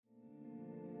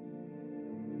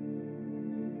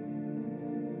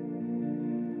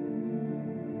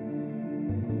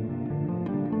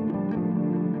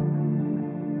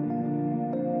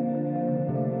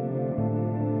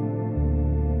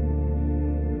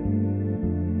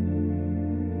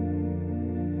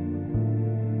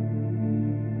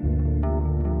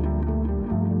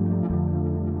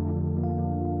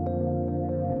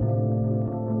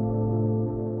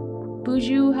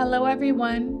Hello,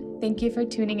 everyone. Thank you for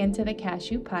tuning into the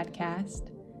Cashew Podcast.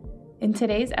 In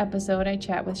today's episode, I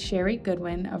chat with Sherry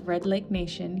Goodwin of Red Lake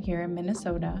Nation here in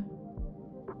Minnesota.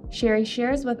 Sherry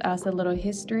shares with us a little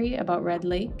history about Red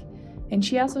Lake, and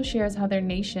she also shares how their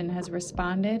nation has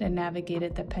responded and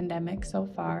navigated the pandemic so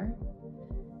far.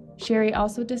 Sherry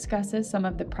also discusses some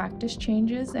of the practice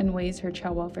changes and ways her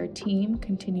child welfare team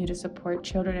continue to support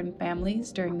children and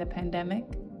families during the pandemic.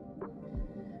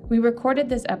 We recorded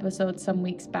this episode some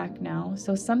weeks back now,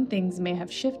 so some things may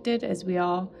have shifted as we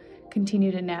all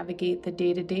continue to navigate the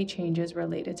day-to-day changes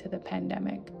related to the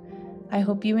pandemic. I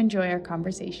hope you enjoy our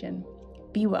conversation.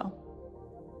 Be well.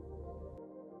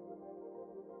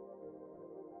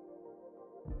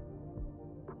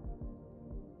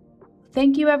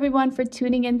 Thank you, everyone, for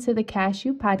tuning into the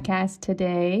Cashew Podcast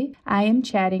today. I am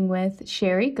chatting with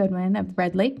Sherry Goodwin of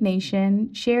Red Lake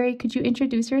Nation. Sherry, could you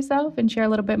introduce yourself and share a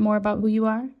little bit more about who you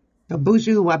are?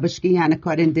 Buju Wabashki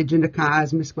Anakod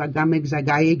Indigenous Misquagamig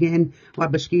Zagayigan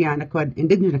Wabashki Anakod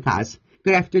Indigenous.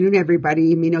 Good afternoon,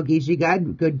 everybody. Mino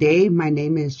Gijigad. Good day. My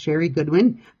name is Sherry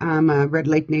Goodwin. I'm a Red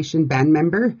Lake Nation band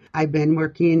member. I've been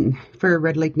working for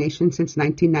Red Lake Nation since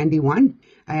 1991.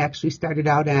 I actually started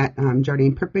out at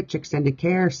Jardine Perpich Extended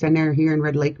Care Center here in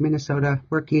Red Lake, Minnesota,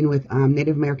 working with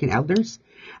Native American elders.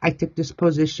 I took this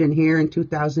position here in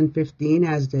 2015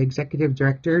 as the Executive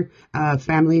Director of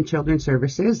Family and Children's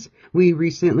Services. We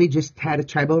recently just had a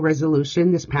tribal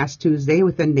resolution this past Tuesday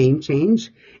with a name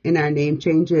change, and our name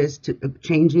change is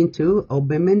changing to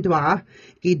Obimendwa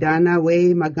Gidana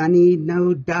We Magani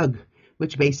No Doug,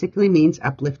 which basically means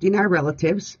uplifting our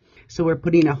relatives. So we're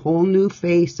putting a whole new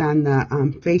face on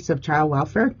the face of child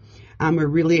welfare. We're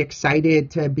really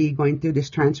excited to be going through this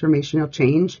transformational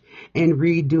change and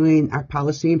redoing our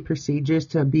policy and procedures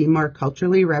to be more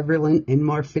culturally relevant and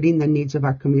more fitting the needs of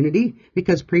our community.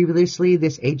 Because previously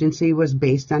this agency was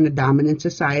based on a dominant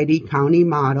society county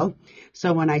model.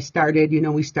 So when I started,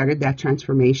 we started that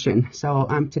transformation. So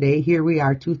today, here we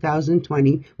are,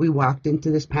 2020. We walked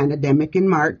into this pandemic in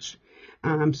March.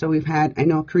 So we've had, I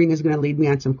know Karina's going to lead me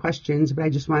on some questions, but I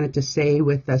just wanted to say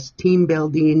with us team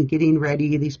building, getting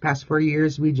ready these past 4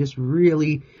 years, we just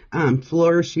really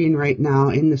flourishing right now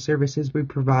in the services we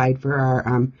provide for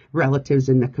our relatives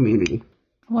in the community.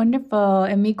 Wonderful.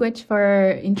 And Miigwech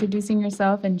for introducing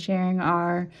yourself and sharing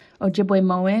our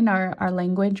Ojibwe-Moan, our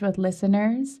language with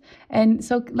listeners. And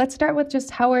so let's start with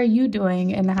just how are you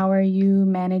doing and how are you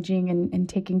managing and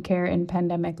taking care in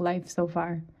pandemic life so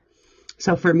far?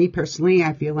 So for me personally,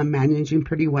 I feel I'm managing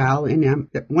pretty well. And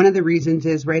one of the reasons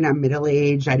is, right, I'm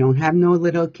middle-aged. I don't have no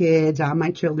little kids. All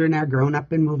my children are grown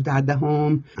up and moved out of the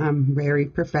home. I'm very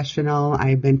professional.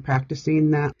 I've been practicing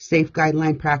the safe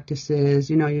guideline practices,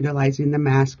 utilizing the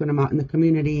mask when I'm out in the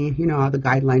community, all the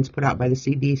guidelines put out by the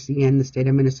CDC and the state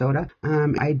of Minnesota.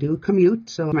 I do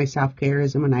commute. So my self-care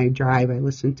is when I drive, I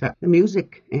listen to the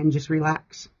music and just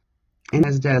relax. And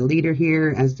as the leader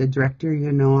here, as the director,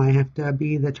 I have to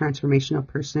be the transformational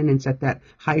person and set that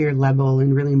higher level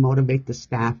and really motivate the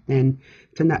staff and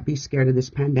to not be scared of this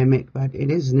pandemic. But it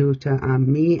is new to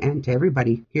me and to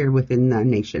everybody here within the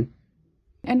nation.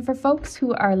 And for folks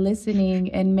who are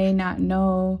listening and may not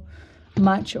know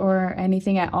much or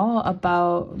anything at all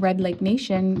about Red Lake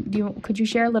Nation, could you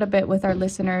share a little bit with our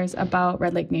listeners about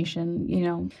Red Lake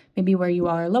Nation, maybe where you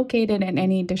all are located and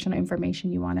any additional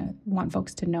information you want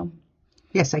folks to know?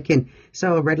 Yes, I can.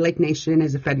 So Red Lake Nation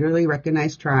is a federally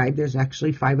recognized tribe. There's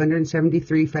actually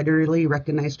 573 federally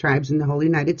recognized tribes in the whole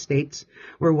United States.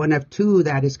 We're one of two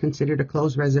that is considered a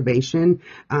closed reservation,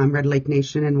 Red Lake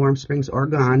Nation in Warm Springs,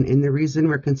 Oregon. And the reason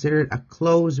we're considered a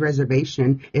closed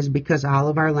reservation is because all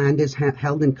of our land is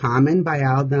held in common by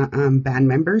all the band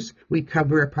members. We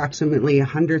cover approximately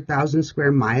 100,000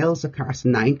 square miles across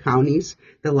 9 counties,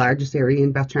 the largest area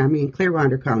in Beltrami and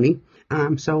Clearwater County.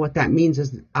 So what that means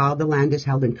is all the land is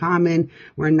held in common.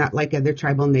 We're not like other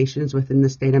tribal nations within the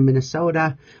state of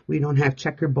Minnesota. We don't have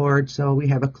checkerboard, so we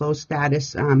have a closed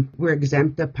status. We're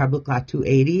exempt of Public Law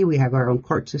 280. We have our own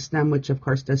court system, which of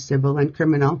course does civil and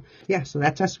criminal. Yeah, so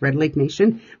that's us, Red Lake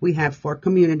Nation. We have 4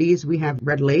 communities. We have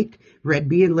Red Lake, Red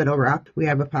Bee, and Little Rock. We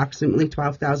have approximately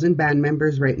 12,000 band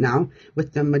members right now,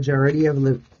 with the majority of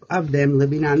them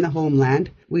living on the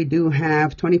homeland. We do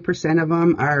have 20% of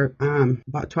them are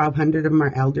about 1,200 of them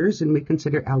are elders, and we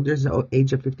consider elders the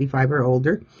age of 55 or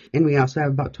older. And we also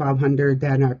have about 1,200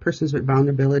 that are persons with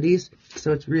vulnerabilities.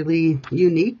 So it's really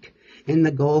unique. And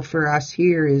the goal for us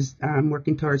here is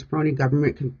working towards promoting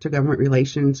government-to-government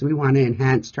relations. We want to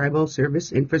enhance tribal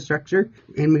service infrastructure,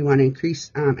 and we want to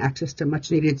increase access to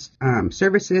much-needed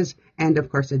services, and, of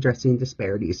course, addressing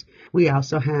disparities. We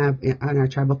also have on our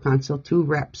tribal council 2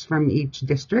 reps from each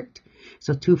district.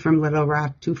 So 2 from Little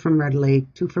Rock, 2 from Red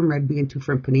Lake, 2 from Red Bee, and 2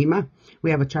 from Panema. We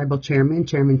have a tribal chairman,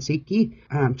 Chairman Siki,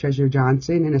 Treasurer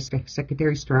Johnson, and a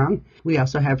Secretary Strong. We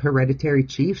also have hereditary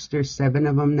chiefs. There's 7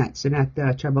 of them that sit at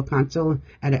the tribal council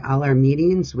at all our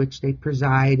meetings, which they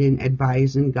preside and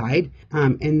advise and guide.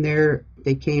 And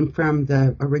they came from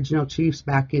the original chiefs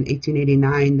back in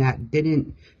 1889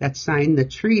 that signed the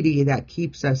treaty that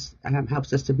keeps us,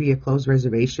 helps us to be a closed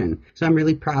reservation. So I'm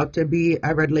really proud to be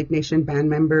a Red Lake Nation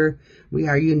band member. We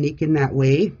are unique in that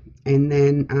way. And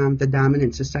then the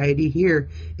dominant society here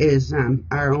is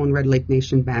our own Red Lake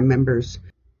Nation band members.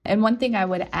 And one thing I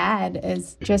would add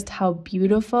is just how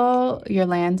beautiful your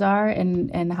lands are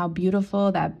and how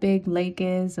beautiful that big lake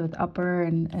is with Upper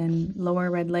and Lower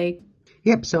Red Lake.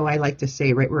 Yep, so I like to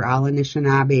say, right, we're all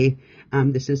Anishinaabe.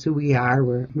 This is who we are.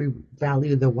 We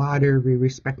value the water, we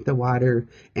respect the water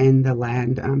and the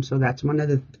land. So that's one of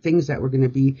the things that we're going to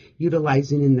be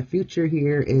utilizing in the future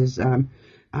here is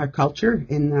our culture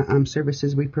and the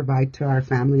services we provide to our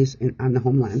families on the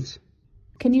homelands.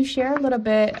 Can you share a little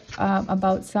bit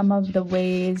about some of the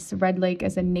ways Red Lake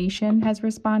as a nation has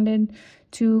responded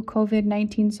to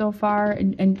COVID-19 so far?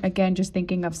 And again, just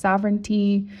thinking of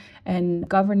sovereignty and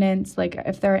governance, like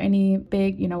if there are any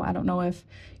big, I don't know if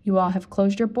you all have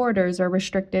closed your borders or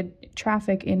restricted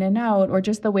traffic in and out, or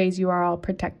just the ways you are all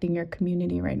protecting your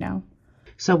community right now.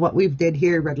 So what we've did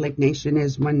here at Red Lake Nation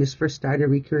is when this first started,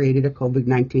 we created a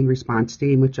COVID-19 response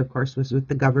team, which of course was with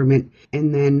the government.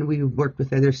 And then we worked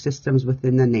with other systems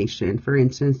within the nation. For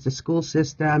instance, the school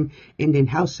system, Indian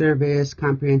Health Service,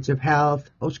 Comprehensive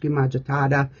Health, Oshki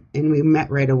Majatada. And we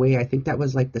met right away. I think that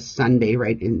was like the Sunday,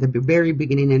 right, in the very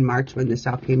beginning in March when this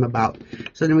all came about.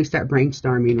 So then we start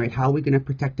brainstorming, right, how are we going to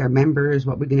protect our members?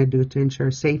 What are we going to do to ensure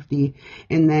safety?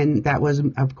 And then that was,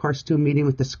 of course, to a meeting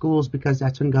with the schools because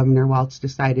that's when Governor Walz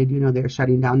decided, they're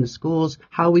shutting down the schools.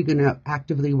 How are we going to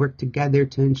actively work together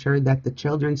to ensure that the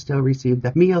children still receive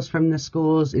the meals from the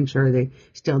schools, ensure they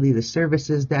still need the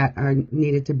services that are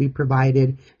needed to be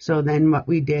provided? So then what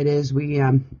we did is we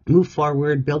move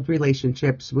forward, build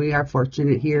relationships. We are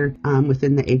fortunate here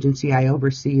within the agency I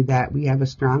oversee that we have a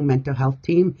strong mental health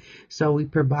team. So we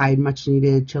provide much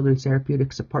needed children's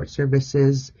therapeutic support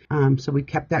services. So we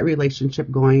kept that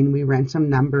relationship going. We ran some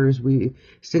numbers.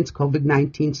 Since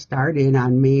COVID-19 started on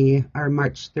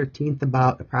March 13th,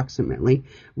 about approximately,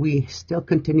 we still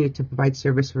continue to provide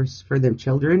services for them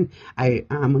children.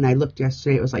 When I looked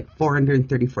yesterday, it was like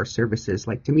 434 services.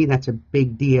 Like, to me, that's a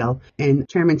big deal. And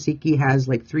Chairman Siki has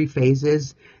like 3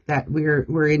 phases that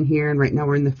we're in here, and right now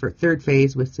we're in the third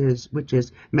phase, which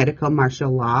is medical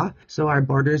martial law. So our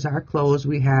borders are closed.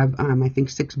 We have I think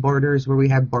 6 borders where we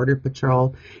have border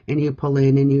patrol, and you pull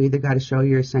in and you either got to show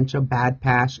your essential bad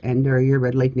pass and or your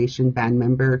Red Lake Nation band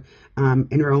member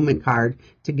enrollment card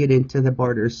to get into the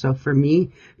borders. So for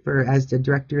me, as the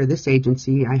director of this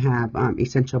agency, I have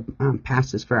essential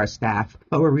passes for our staff.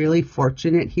 But we're really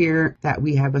fortunate here that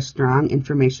we have a strong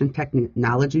information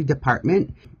technology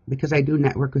department, because I do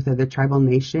network with other tribal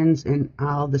nations, and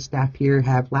all the staff here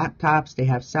have laptops, they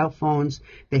have cell phones,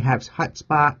 they have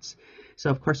hotspots. So,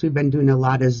 of course, we've been doing a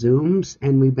lot of Zooms,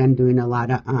 and we've been doing a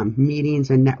lot of meetings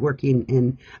and networking.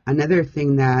 And another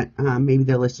thing that maybe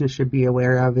the listeners should be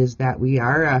aware of is that we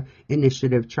are a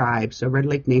initiative tribe. So Red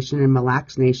Lake Nation and Mille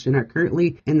Lacs Nation are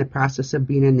currently in the process of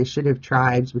being initiative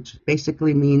tribes, which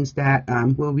basically means that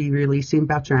we'll be releasing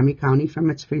Beltrami County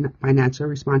from its financial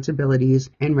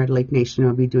responsibilities, and Red Lake Nation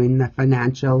will be doing the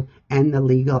financial and the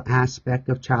legal aspect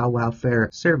of child welfare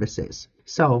services.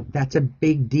 So that's a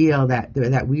big deal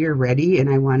that we are ready. And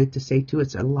I wanted to say, too,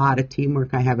 it's a lot of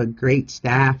teamwork. I have a great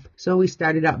staff. So we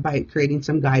started out by creating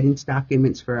some guidance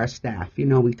documents for our staff.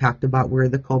 We talked about where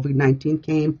the COVID-19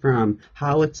 came from,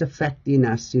 how it's affecting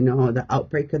us, the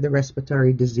outbreak of the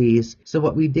respiratory disease. So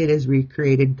what we did is we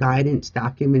created guidance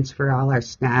documents for all our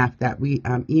staff that we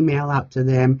email out to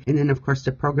them. And then, of course,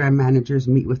 the program managers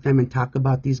meet with them and talk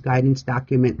about these guidance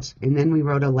documents. And then we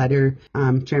wrote a letter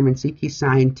Chairman Siki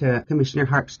signed to Commissioner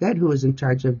Harpstead, who is in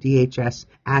charge of DHS,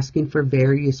 asking for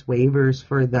various waivers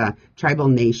for the tribal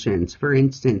nations. For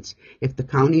instance, if the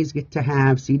counties get to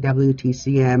have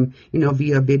CWTCM,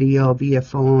 via video, via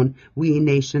phone, we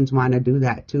nations want to do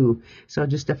that too. So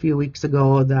just a few weeks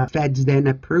ago, the feds then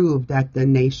approved that the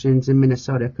nations in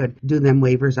Minnesota could do them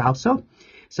waivers also.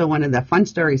 So one of the fun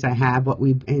stories I have,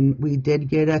 we did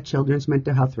get a children's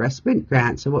mental health respite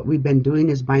grant. So what we've been doing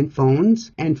is buying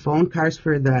phones and phone cards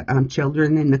for the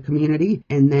children in the community.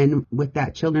 And then with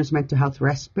that children's mental health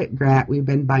respite grant, we've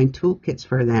been buying toolkits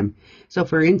for them. So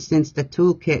for instance, the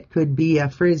toolkit could be a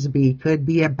Frisbee, could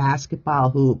be a basketball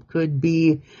hoop, could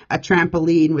be a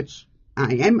trampoline, which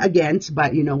I am against,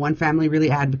 but one family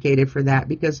really advocated for that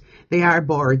because they are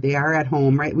bored. They are at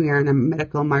home, right? We are in a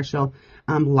medical martial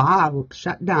law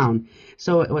shutdown.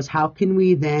 So it was, how can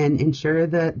we then ensure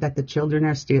that the children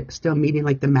are still meeting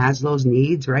like the Maslow's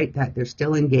needs, right? That they're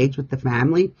still engaged with the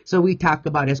family. So we talk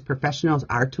about as professionals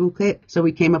our toolkit. So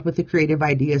we came up with the creative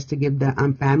ideas to give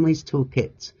the families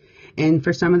toolkits. And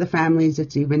for some of the families,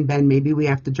 it's even been maybe we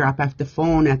have to drop off the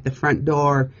phone at the front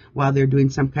door while they're doing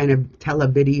some kind of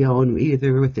televideo, and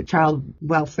either with the child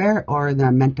welfare or the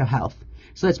mental health.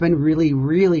 So it's been really,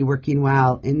 really working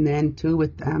well. And then too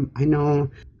with, I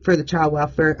know for the child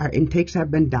welfare, our intakes have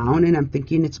been down, and I'm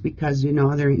thinking it's because,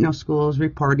 there ain't no schools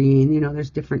reporting, there's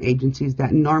different agencies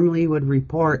that normally would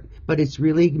report, but it's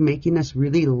really making us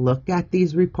really look at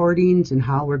these reportings and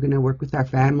how we're going to work with our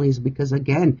families, because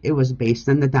again, it was based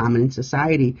on the dominant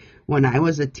society. When I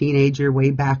was a teenager way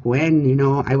back when,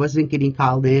 I wasn't getting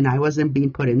called in, I wasn't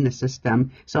being put in the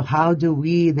system. So how do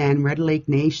we then, Red Lake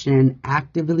Nation,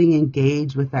 actively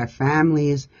engage with our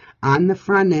families on the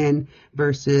front end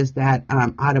versus that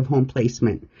out-of-home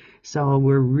placement? So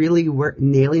we're really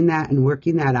nailing that and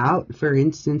working that out. For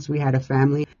instance, we had a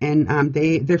family and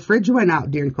their fridge went out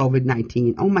during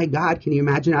COVID-19. Oh my God, can you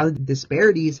imagine all the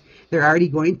disparities they're already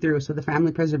going through? So the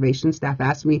family preservation staff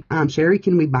asked me, Sherry,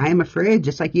 can we buy him a fridge?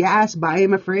 It's like, yes, buy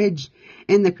him a fridge.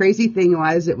 And the crazy thing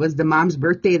was, it was the mom's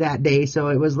birthday that day. So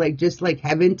it was just like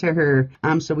heaven to her.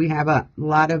 So we have a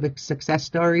lot of success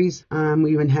stories.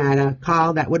 We even had a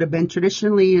call that would have been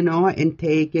traditionally, an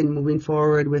intake and moving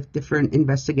forward with different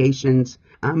investigations.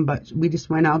 But we just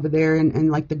went over there and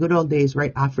like the good old days,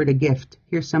 right? Offered a gift.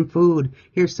 Here's some food.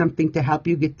 Here's something to help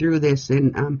you get through this.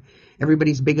 And,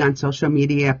 everybody's big on social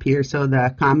media up here. So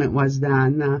the comment was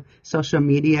on the social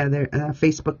media, their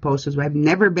Facebook post was, I've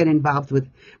never been involved with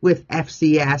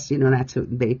FCS. That's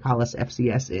what they call us,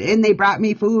 FCS. And they brought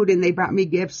me food and they brought me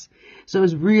gifts. So it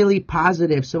was really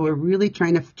positive. So we're really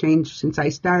trying to change, since I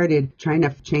started, trying to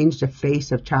change the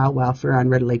face of child welfare on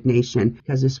Red Lake Nation,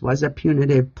 because this was a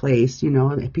punitive place.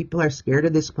 People are scared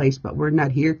of this place, but we're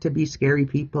not here to be scary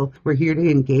people. We're here to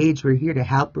engage. We're here to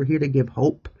help. We're here to give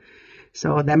hope.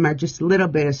 So them are just a little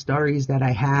bit of stories that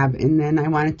I have. And then I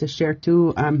wanted to share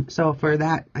too. So for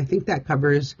that, I think that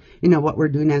covers, what we're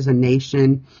doing as a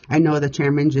nation. I know the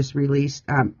chairman just released,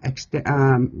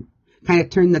 kind of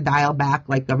turn the dial back,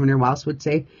 like Governor Walz would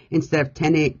say. Instead of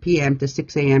 10 p.m. to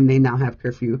 6 a.m., they now have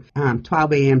curfew,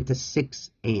 12 a.m. to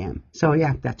 6 a.m. So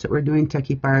yeah, that's what we're doing to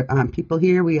keep our people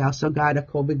here. We also got a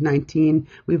COVID-19.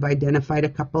 We've identified a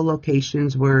couple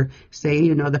locations where, say,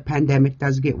 the pandemic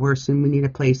does get worse and we need a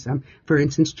place. For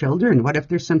instance, children. What if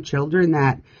there's some children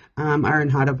that are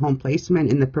in out-of-home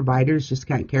placement and the providers just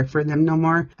can't care for them no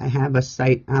more? I have a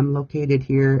site located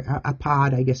here, a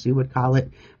pod, I guess you would call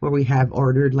it, where we have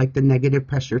ordered like the negative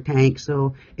pressure tank.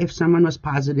 So if someone was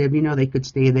positive, they could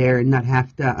stay there and not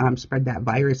have to spread that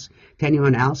virus to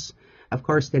anyone else. Of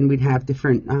course, then we'd have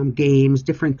different games,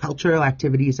 different cultural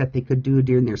activities that they could do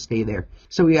during their stay there.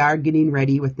 So we are getting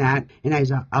ready with that. And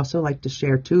I'd also like to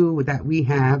share, too, that we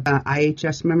have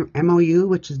IHS MOU,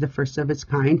 which is the first of its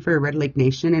kind for Red Lake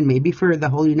Nation and maybe for the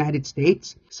whole United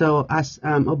States. So us,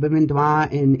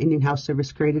 Obimindwa and Indian Health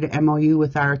Service created an MOU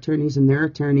with our attorneys and their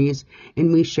attorneys,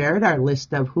 and we shared our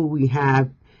list of who we have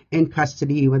in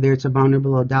custody, whether it's a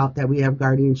vulnerable adult that we have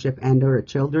guardianship and or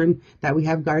children that we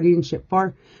have guardianship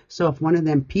for. So if one of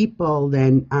them people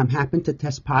then happen to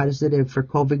test positive for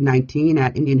COVID-19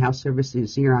 at Indian Health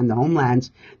Services here on the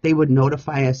homelands, they would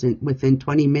notify us within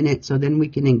 20 minutes, so then we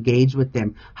can engage with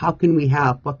them. How can we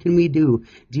help? What can we do?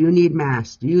 Do you need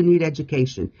masks? Do you need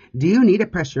education? Do you need a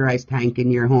pressurized tank in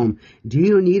your home? Do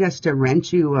you need us to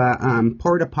rent you a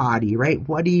porta potty, right?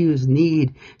 What do you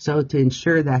need so to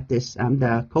ensure that this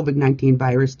the COVID-19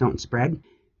 virus don't spread?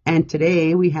 And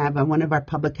today we have one of our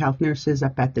public health nurses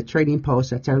up at the Trading Post,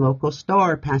 that's our local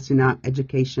store, passing out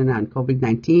education on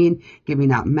COVID-19,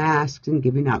 giving out masks and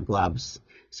giving out gloves.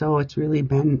 So it's really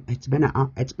been,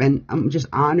 I'm just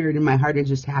honored, and my heart is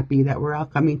just happy that we're all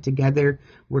coming together,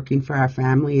 working for our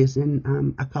families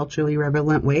in a culturally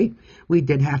relevant way. We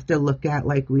did have to look at,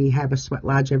 like, we have a sweat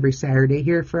lodge every Saturday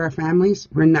here for our families.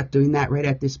 We're not doing that right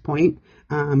at this point,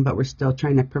 but we're still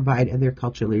trying to provide other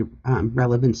culturally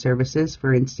relevant services.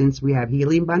 For instance, we have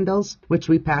healing bundles, which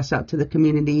we pass out to the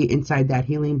community. Inside that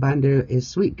healing bundle is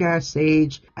sweetgrass,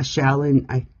 sage, a shell,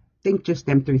 and think just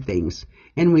them three things.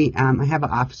 And I have an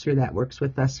officer that works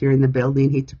with us here in the building.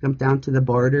 He took them down to the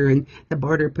border, and the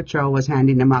border patrol was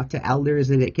handing them out to elders,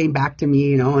 and it came back to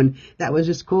me, and that was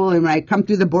just cool. And when I come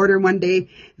through the border one day,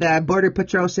 the border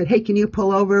patrol said, "Hey, can you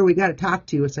pull over? We got to talk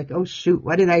to you." It's like, oh shoot,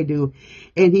 what did I do?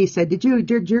 And he said, did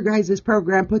your guys'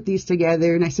 program put these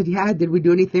together? And I said, yeah. Did we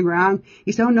do anything wrong?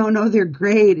 He said, oh no, they're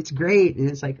great. It's great. And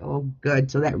it's like, oh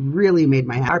good. So that really made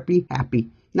my harpy happy.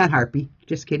 Not harpy,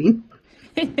 just kidding.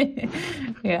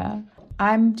 Yeah.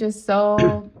 I'm just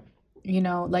so,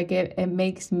 like it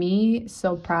makes me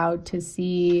so proud to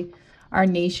see our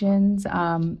nations,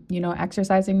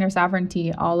 exercising their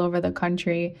sovereignty all over the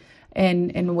country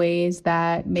in ways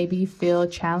that maybe feel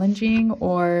challenging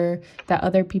or that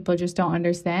other people just don't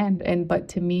understand. But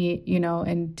to me,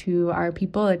 and to our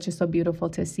people, it's just so beautiful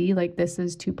to see. Like, this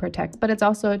is to protect, but it's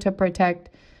also to protect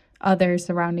other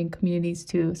surrounding communities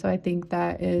too. So I think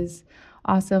that is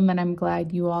awesome. And I'm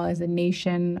glad you all as a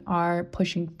nation are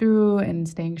pushing through and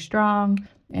staying strong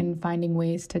and finding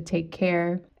ways to take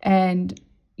care. And,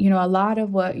 a lot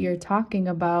of what you're talking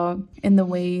about in the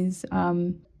ways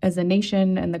as a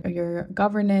nation and your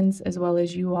governance, as well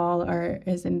as you all are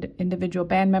as individual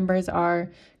band members are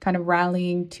kind of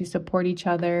rallying to support each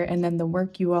other. And then the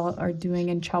work you all are doing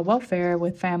in child welfare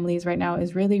with families right now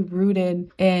is really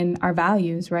rooted in our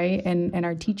values, right? And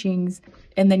our teachings.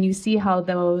 And then you see how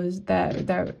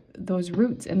those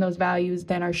roots and those values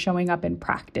then are showing up in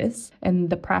practice, and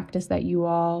the practice that you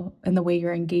all and the way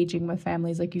you're engaging with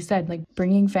families, like you said, like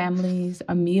bringing families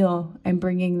a meal and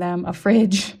bringing them a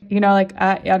fridge, in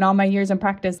all my years in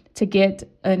practice, to get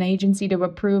an agency to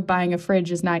approve buying a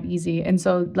fridge is not easy. And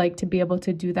so like to be able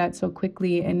to do that so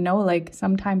quickly and know like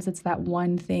sometimes it's that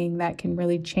one thing that can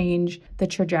really change the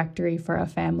trajectory for a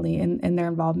family and their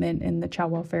involvement in the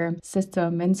child welfare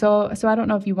system. And so I don't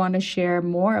know if you want to share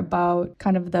more about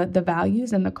kind of the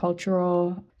values and the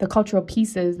cultural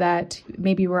pieces that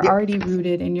maybe were already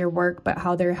rooted in your work, but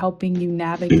how they're helping you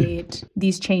navigate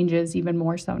these changes even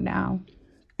more so now.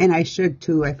 And I should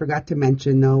too. I forgot to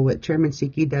mention though, what Chairman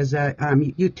Siki does a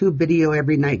YouTube video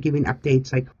every night giving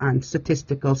updates like on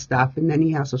statistical stuff, and then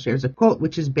he also shares a quote,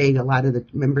 which is big. A lot of the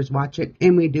members watch it,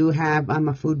 and we do have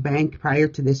a food bank. Prior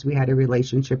to this, we had a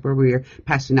relationship where we were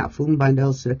passing out food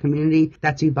bundles to the community.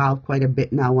 That's evolved quite a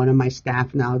bit now. One of my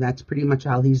staff now, that's pretty much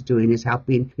all he's doing is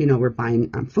helping. We're buying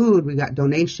food. We got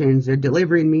donations. They're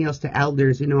delivering meals to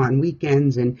elders, on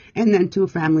weekends, and then to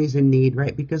families in need,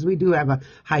 right? Because we do have a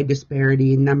high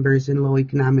disparity in numbers and low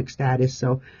economic status.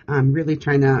 So I'm really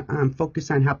trying to focus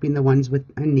on helping the ones with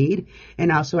a need. And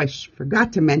also I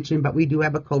forgot to mention, but we do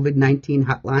have a COVID-19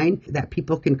 hotline that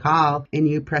people can call, and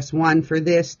you press 1 for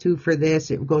this, 2 for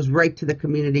this. It goes right to the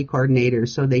community coordinators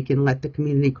so they can let the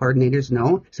community coordinators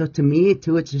know. So to me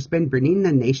too, it's just been bringing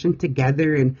the nation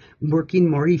together and working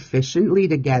more efficiently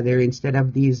together instead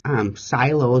of these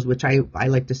silos, which I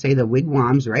like to say the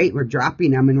wigwams, right? We're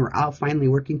dropping them and we're all finally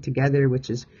working together, which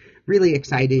is really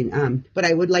exciting. But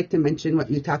I would like to mention what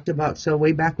you talked about. So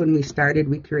way back when we started,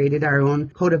 we created our own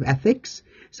code of ethics.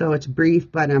 So it's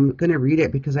brief, but I'm going to read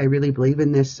it because I really believe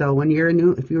in this. So when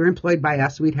if you were employed by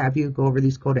us, we'd have you go over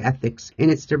these code of ethics.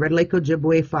 And it's the Red Lake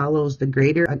Ojibwe follows the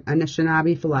greater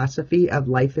Anishinaabe philosophy of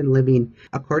life and living.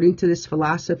 According to this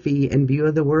philosophy and view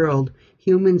of the world,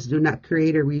 humans do not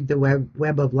create or weave the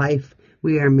web of life.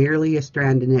 We are merely a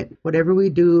strand in it. Whatever we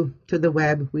do to the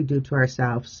web, we do to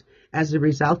ourselves. As a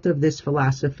result of this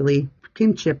philosophy,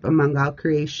 kinship among all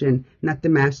creation, not the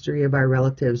mastery of our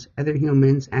relatives, other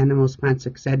humans, animals, plants,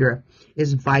 etc.,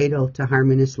 is vital to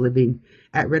harmonious living.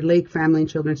 At Red Lake Family and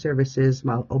Children's Services,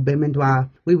 Obemendwa,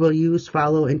 we will use,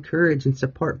 follow, encourage, and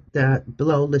support the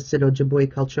below listed Ojibwe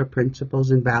cultural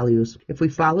principles and values. If we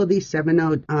follow these 7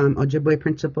 Ojibwe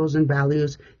principles and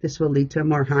values, this will lead to a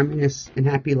more harmonious and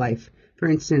happy life. For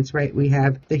instance, right, we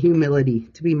have the humility,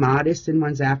 to be modest in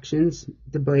one's actions,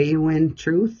 the Baywin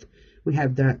truth. We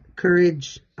have the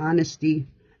courage, honesty,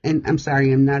 and I'm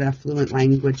sorry, I'm not a fluent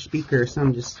language speaker, so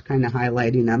I'm just kind of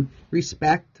highlighting them.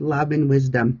 Respect, love, and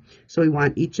wisdom. So we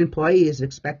want each employee is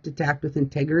expected to act with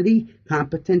integrity,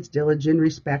 competence, diligence,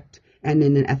 respect, and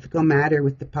in an ethical manner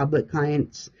with the public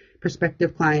clients,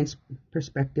 prospective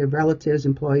relatives,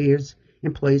 employees,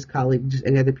 colleagues,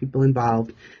 and other people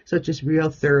involved. So it's just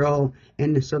real thorough.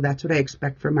 And so that's what I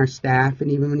expect from our staff. And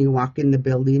even when you walk in the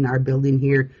building, our building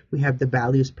here, we have the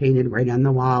values painted right on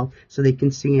the wall so they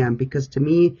can see them. Because to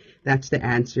me, that's the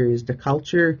answer, is the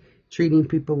culture, treating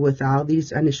people with all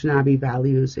these Anishinaabe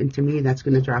values. And to me, that's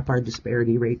going to drop our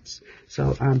disparity rates.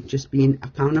 So just being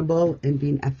accountable and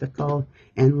being ethical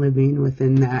and living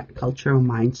within that cultural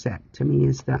mindset, to me,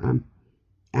 is the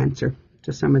answer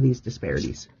to some of these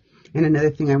disparities. And another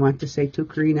thing I want to say too,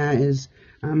 Karina, is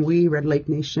we, Red Lake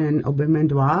Nation,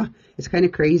 Obimendwa, it's kind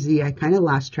of crazy. I kind of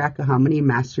lost track of how many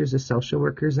masters of social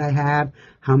workers I have,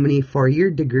 how many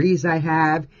 4-year degrees I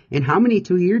have, and how many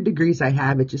 2-year degrees I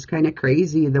have. It's just kind of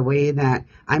crazy the way that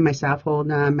I myself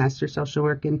hold a master social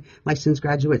work and licensed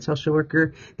graduate social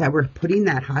worker, that we're putting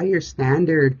that higher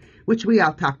standard, which we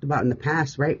all talked about in the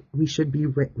past, right? We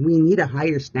need a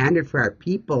higher standard for our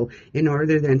people in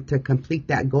order then to complete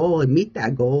that goal and meet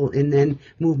that goal and then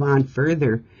move on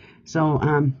further. So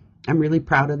I'm really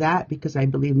proud of that, because I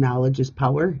believe knowledge is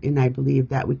power, and I believe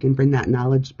that we can bring that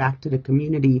knowledge back to the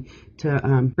community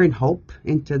to bring hope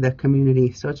into the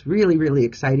community. So it's really, really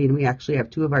exciting. We actually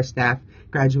have 2 of our staff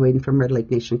graduating from Red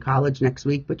Lake Nation College next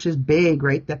week, which is big,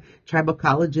 right? The tribal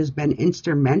college has been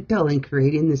instrumental in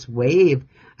creating this wave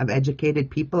of educated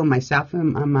people. Myself,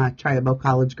 I'm a tribal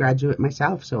college graduate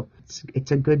myself, so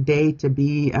it's a good day to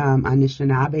be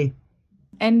Anishinaabe.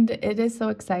 And it is so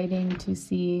exciting to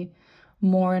see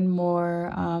more and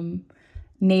more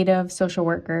Native social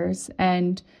workers,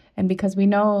 and because we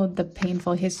know the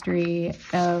painful history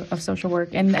of social work,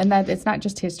 and that it's not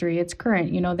just history, it's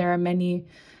current. There are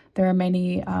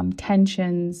many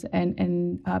tensions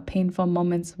and painful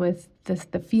moments with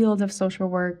the field of social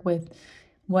work, with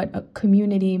what a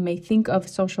community may think of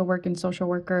social work and social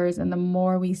workers. And the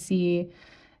more we see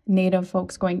Native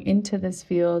folks going into this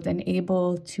field and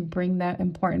able to bring that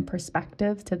important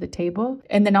perspective to the table.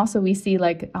 And then also we see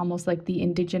almost like the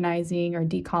indigenizing or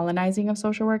decolonizing of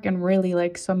social work, and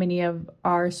really so many of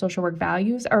our social work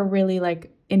values are really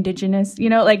indigenous,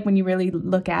 when you really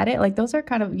look at it, those are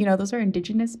kind of, those are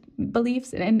indigenous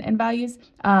beliefs and values.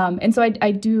 And so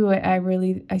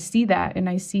I see that, and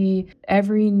I see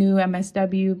every new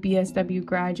MSW, BSW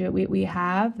graduate we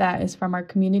have that is from our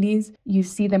communities. You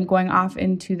see them going off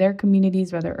into their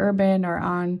communities, whether urban or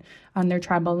on their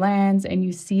tribal lands, and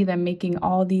you see them making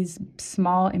all these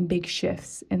small and big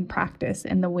shifts in practice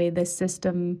in the way this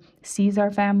system sees our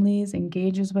families,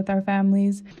 engages with our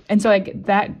families. And so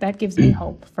that gives me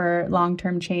hope for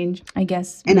long-term change, I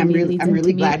guess. And I'm really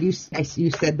glad you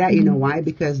said that. You know why?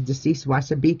 Because deceased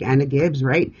Wasabeek Anna Gibbs,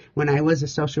 right? When I was a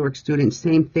social work student,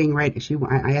 same thing, right?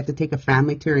 I had to take a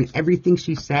family tour, and everything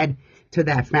she said to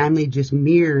that family just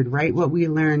mirrored, right, what we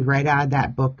learned right out of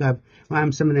that book of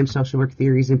some of them social work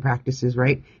theories and practices,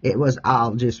 right? It was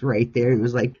all just right there. It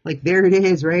was like there it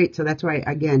is, right? So that's why,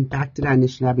 again, back to the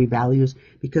Anishinaabe values,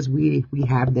 because we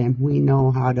have them. We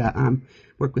know how to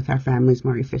work with our families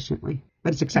more efficiently.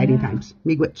 But it's exciting times.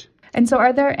 Miigwech. And so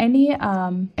are there any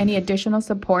additional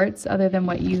supports other than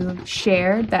what you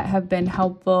shared that have been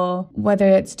helpful, whether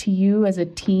it's to you as a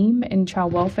team in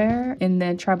child welfare, in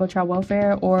the tribal child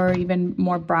welfare, or even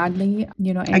more broadly,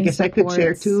 any I guess supports? I could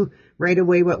share too. Right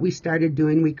away, what we started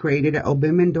doing, we created an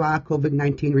Obimendwa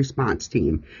COVID-19 response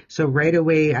team. So right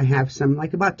away, I have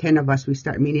about 10 of us. We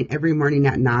start meeting every morning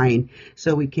at 9.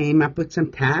 So we came up with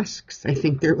some tasks. I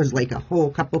think there was a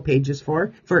whole couple pages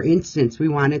for instance, we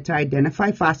wanted to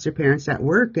identify foster parents at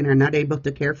work and are not able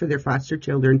to care for their foster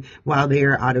children while they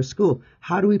are out of school.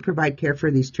 How do we provide care for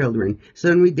these children? So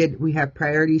then we have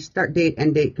priority, start date,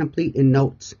 end date, complete, and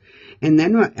notes. And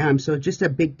then, so just a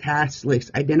big task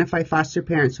list. Identify foster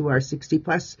parents who are 60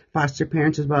 plus foster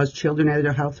parents, as well as children and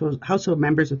other household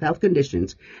members with health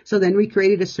conditions. So then we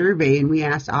created a survey, and we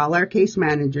asked all our case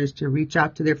managers to reach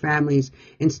out to their families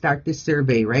and start this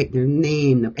survey, right? Their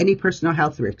name, any personal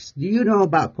health risks. Do you know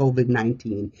about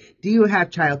COVID-19? Do you have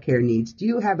childcare needs? Do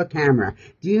you have a camera?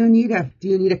 Do you need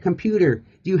a computer?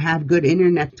 Do you have good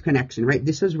internet connection, right?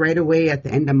 This was right away at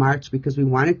the end of March, because we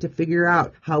wanted to figure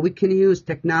out how we can use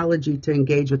technology to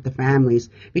engage with the families.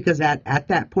 Because at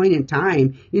that point in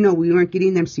time, we weren't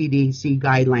getting them CDC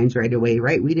guidelines right away,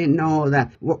 right? We didn't know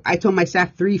that. Well, I told my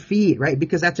staff 3 feet, right?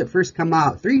 Because that's what first come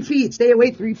out. 3 feet, stay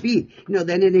away 3 feet.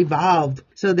 Then it evolved.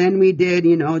 So then we did,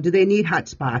 do they need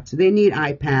hotspots? Do they need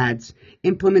iPads?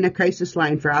 Implement a crisis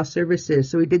line for all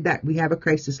services. So we did that. We have a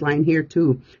crisis line here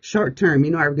too. Short term,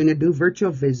 are we going to do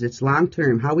virtual visits? Long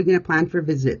term, how are we going to plan for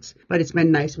visits? But it's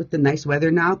been nice with the nice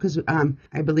weather now, because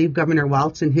I believe Governor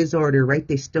Walz in his order, right,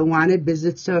 they still wanted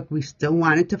visits, so we still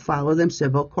wanted to follow them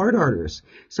civil court orders.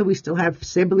 So we still have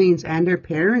siblings and their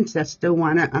parents that still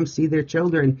want to see their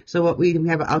children. So what we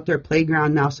have an outdoor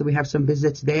playground now, so we have some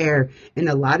visits there. And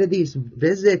a lot of these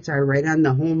visits are right on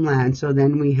the homeland. So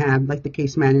then we have, the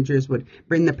case managers would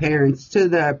bring the parents to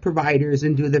the providers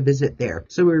and do the visit there.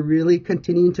 So we're really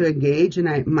continuing to engage,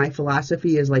 and my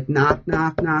philosophy is knock,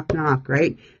 knock, knock, knock,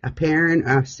 right? A parent,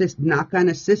 knock on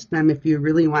a system if you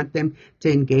really want them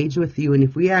to engage with you. And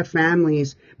if we have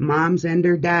families, moms and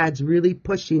their dads, really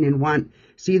pushing and want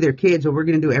see their kids, well, we're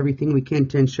going to do everything we can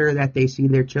to ensure that they see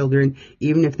their children,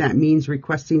 even if that means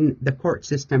requesting the court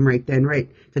system right then, right,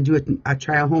 to do a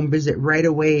trial home visit right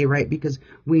away, right, because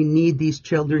we need these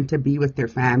children to be with their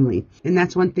family. And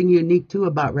that's one thing unique too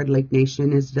about Red Lake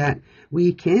Nation is that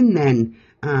we can then,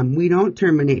 we don't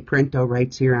terminate parental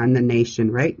rights here on the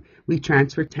nation, right? We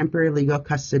transfer temporary legal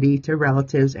custody to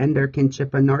relatives and their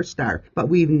kinship of North Star. But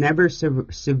we've never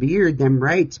severed them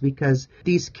rights because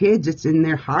these kids, it's in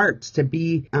their hearts to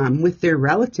be with their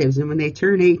relatives. And when they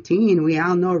turn 18, we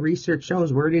all know research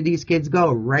shows, where do these kids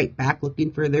go? Right back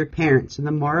looking for their parents. And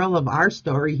the moral of our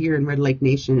story here in Red Lake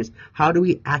Nation is, how do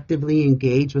we actively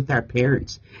engage with our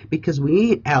parents? Because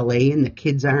we ain't LA and the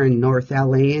kids are in North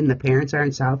LA and the parents are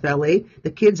in South LA.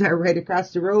 The kids are right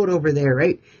across the road over there,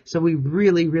 right? So we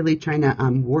really trying to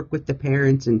work with the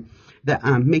parents and the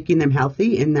making them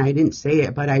healthy. And I didn't say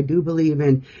it, but I do believe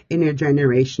in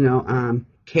intergenerational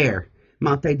care,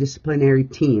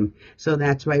 multidisciplinary team. So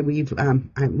that's why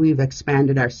we've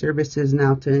expanded our services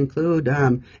now to include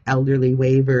elderly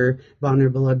waiver,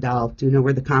 vulnerable adult.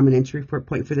 We're the common entry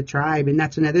point for the tribe. And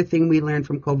that's another thing we learned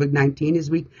from COVID-19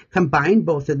 is we combined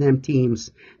both of them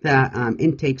teams, the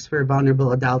intakes for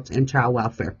vulnerable adults and child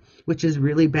welfare, which has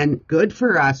really been good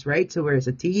for us, right? So as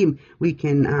a team, we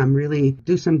can really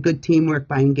do some good teamwork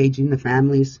by engaging the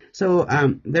families. So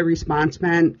the response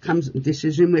plan comes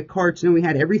decision with courts. We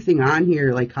had everything on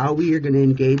here, like how we are going to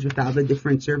engage with all the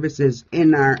different services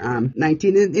in our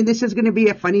 19. And this is going to be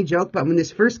a funny joke, but when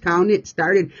this first count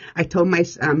started, I told my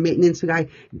maintenance guy,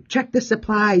 check the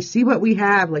supplies, see what we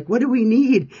have, like what do we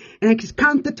need? And I just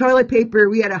count the toilet paper.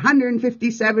 We had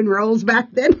 157 rolls back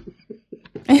then.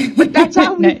 But that's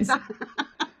how we thought.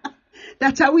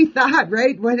 That's how we thought,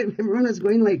 right? When everyone was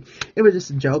going, like, it was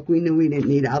just a joke. We knew we didn't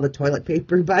need all the toilet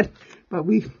paper, but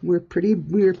we were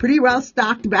pretty well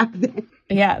stocked back then.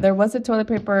 Yeah, there was a toilet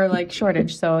paper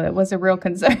shortage, so it was a real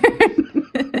concern.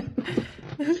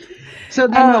 So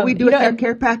then what we do with our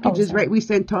care packages, right, we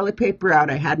send toilet paper out.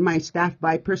 I had my staff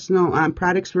buy personal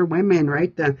products for women,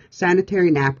 right, the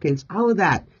sanitary napkins, all of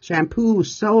that, shampoo,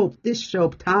 soap, dish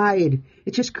soap, Tide.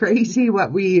 It's just crazy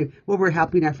what we're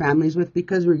helping our families with,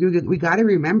 because we got to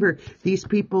remember these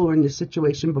people were in the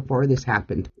situation before this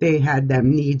happened. They had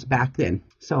them needs back then.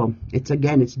 So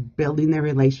it's building their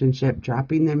relationship,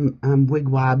 dropping them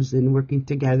wigwabs and working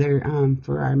together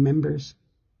for our members,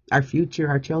 our future,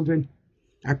 our children,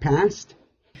 our past.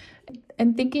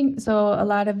 And thinking, so a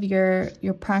lot of your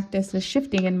practice is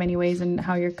shifting in many ways and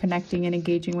how you're connecting and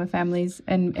engaging with families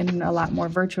and a lot more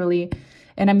virtually.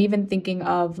 And I'm even thinking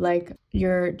of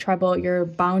your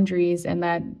boundaries, and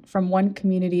that from one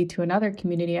community to another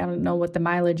community, I don't know what the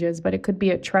mileage is, but it could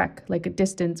be a trek, like a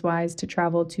distance wise to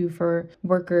travel to for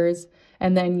workers.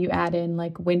 And then you add in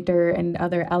winter and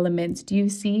other elements. Do you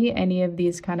see any of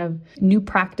these kind of new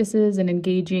practices and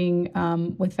engaging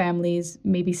with families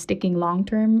maybe sticking long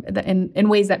term in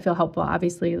ways that feel helpful?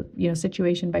 Obviously,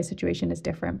 situation by situation is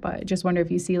different, but I just wonder if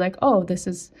you see this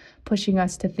is pushing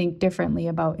us to think differently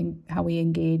about how we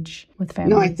engage with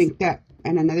families. No, I think that,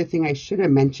 and another thing I should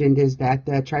have mentioned is that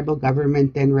the tribal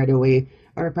government then right away,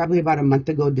 or probably about a month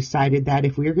ago, decided that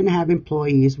if we were going to have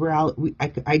employees,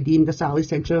 I deemed us all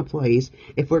essential employees.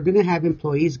 If we're going to have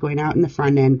employees going out in the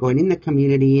front end, going in the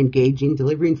community, engaging,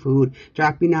 delivering food,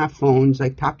 dropping off phones,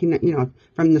 talking,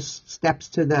 from the steps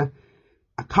to the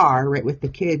car, right, with the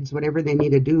kids, whatever they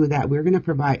need to do, that we're going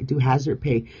to do hazard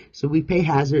pay. So we pay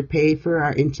hazard pay for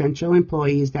our essential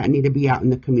employees that need to be out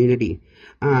in the community.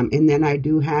 And then I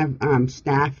do have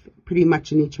staff pretty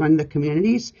much in each one of the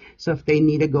communities. So if they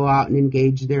need to go out and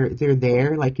engage, they're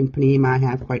there. Like in Panema, I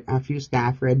have quite a few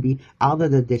staff, Redby, all of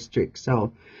the districts.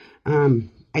 So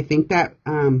I think that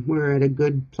we're at a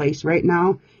good place right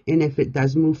now. And if it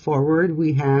does move forward,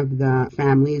 we have the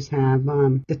families have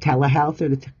the telehealth or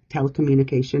the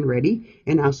telecommunication ready.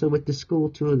 And also with the school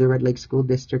too, the Red Lake School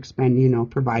District's been,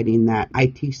 providing that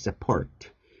IT support.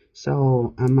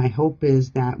 So my hope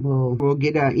is that we'll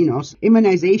get a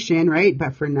immunization, right?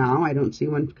 But for now, I don't see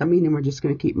one coming, and we're just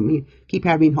going to keep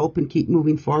having hope and keep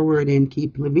moving forward and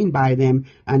keep living by them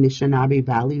Anishinaabe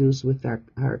values with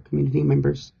our community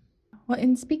members. Well,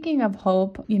 and speaking of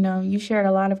hope, you shared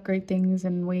a lot of great things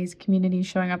and ways communities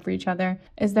showing up for each other.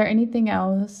 Is there anything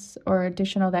else or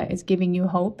additional that is giving you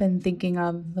hope and thinking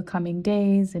of the coming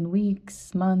days and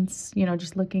weeks, months,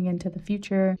 just looking into the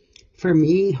future? For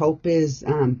me, hope is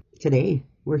today.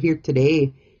 We're here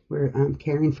today. We're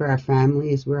caring for our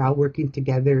families. We're all working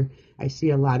together. I see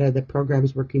a lot of the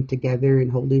programs working together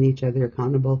and holding each other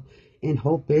accountable. And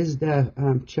hope is the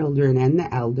children and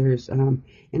the elders. And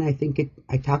I think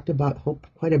I talked about hope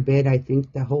quite a bit. I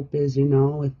think the hope is,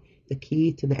 if the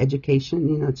key to the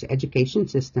education. It's the education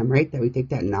system, right? That we take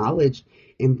that knowledge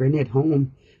and bring it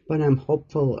home. But I'm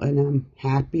hopeful and I'm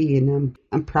happy and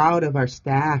I'm proud of our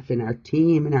staff and our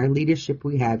team and our leadership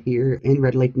we have here in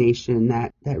Red Lake Nation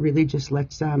that really just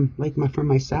lets for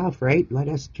myself, right? Let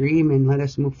us dream and let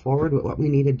us move forward with what we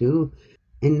need to do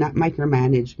and not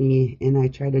micromanage me. And I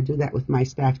try to do that with my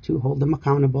staff too, hold them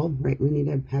accountable, right? We need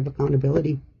to have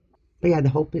accountability. But yeah,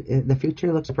 the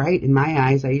future looks bright in my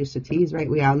eyes. I used to tease, right?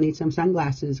 We all need some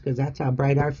sunglasses because that's how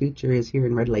bright our future is here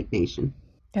in Red Lake Nation.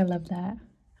 I love that.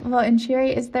 Well, and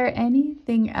Sherry, is there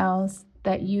anything else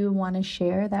that you want to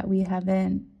share that we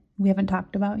haven't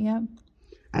talked about yet?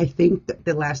 I think that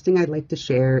the last thing I'd like to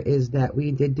share is that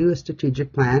we did do a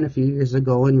strategic plan a few years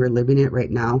ago and we're living it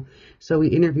right now. So we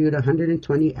interviewed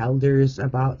 120 elders,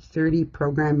 about 30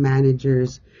 program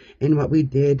managers, and what we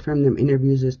did from them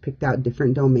interviews is picked out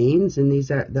different domains, and these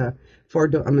are the four,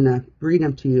 I'm going to read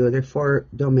them to you. They're 4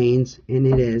 domains, and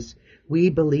it is,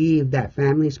 we believe that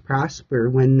families prosper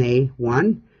when they,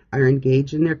 1, are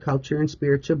engaged in their culture and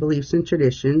spiritual beliefs and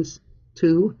traditions,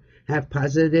 2, have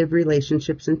positive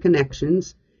relationships and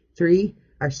connections, 3,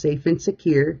 are safe and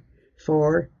secure,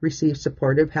 4, receive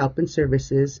supportive help and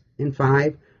services, and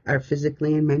 5, are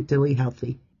physically and mentally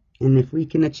healthy. And if we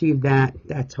can achieve that,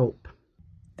 that's hope.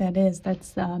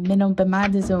 That's Minnow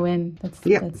Bemadizoin. That's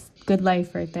good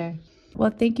life right there.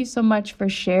 Well, thank you so much for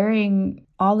sharing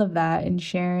all of that and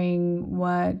sharing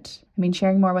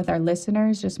more with our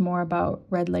listeners, just more about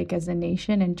Red Lake as a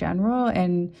nation in general.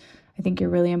 And I think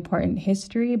your really important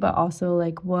history, but also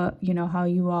how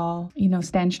you all,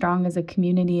 stand strong as a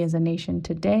community, as a nation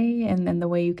today, and then the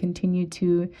way you continue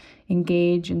to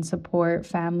engage and support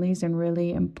families in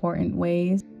really important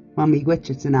ways. Well, miigwech,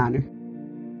 it's an honor.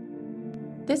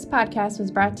 This podcast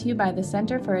was brought to you by the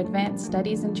Center for Advanced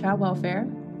Studies in Child Welfare.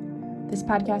 This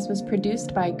podcast was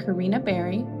produced by Karina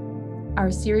Berry.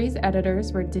 Our series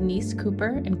editors were Denise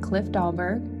Cooper and Cliff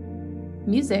Dahlberg.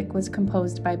 Music was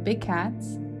composed by Big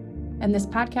Cats. And this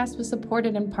podcast was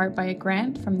supported in part by a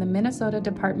grant from the Minnesota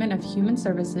Department of Human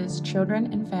Services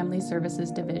Children and Family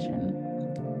Services Division.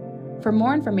 For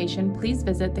more information, please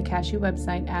visit the CASHU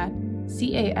website at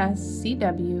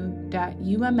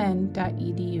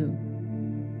cascw.umn.edu.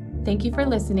 Thank you for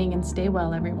listening and stay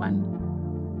well, everyone.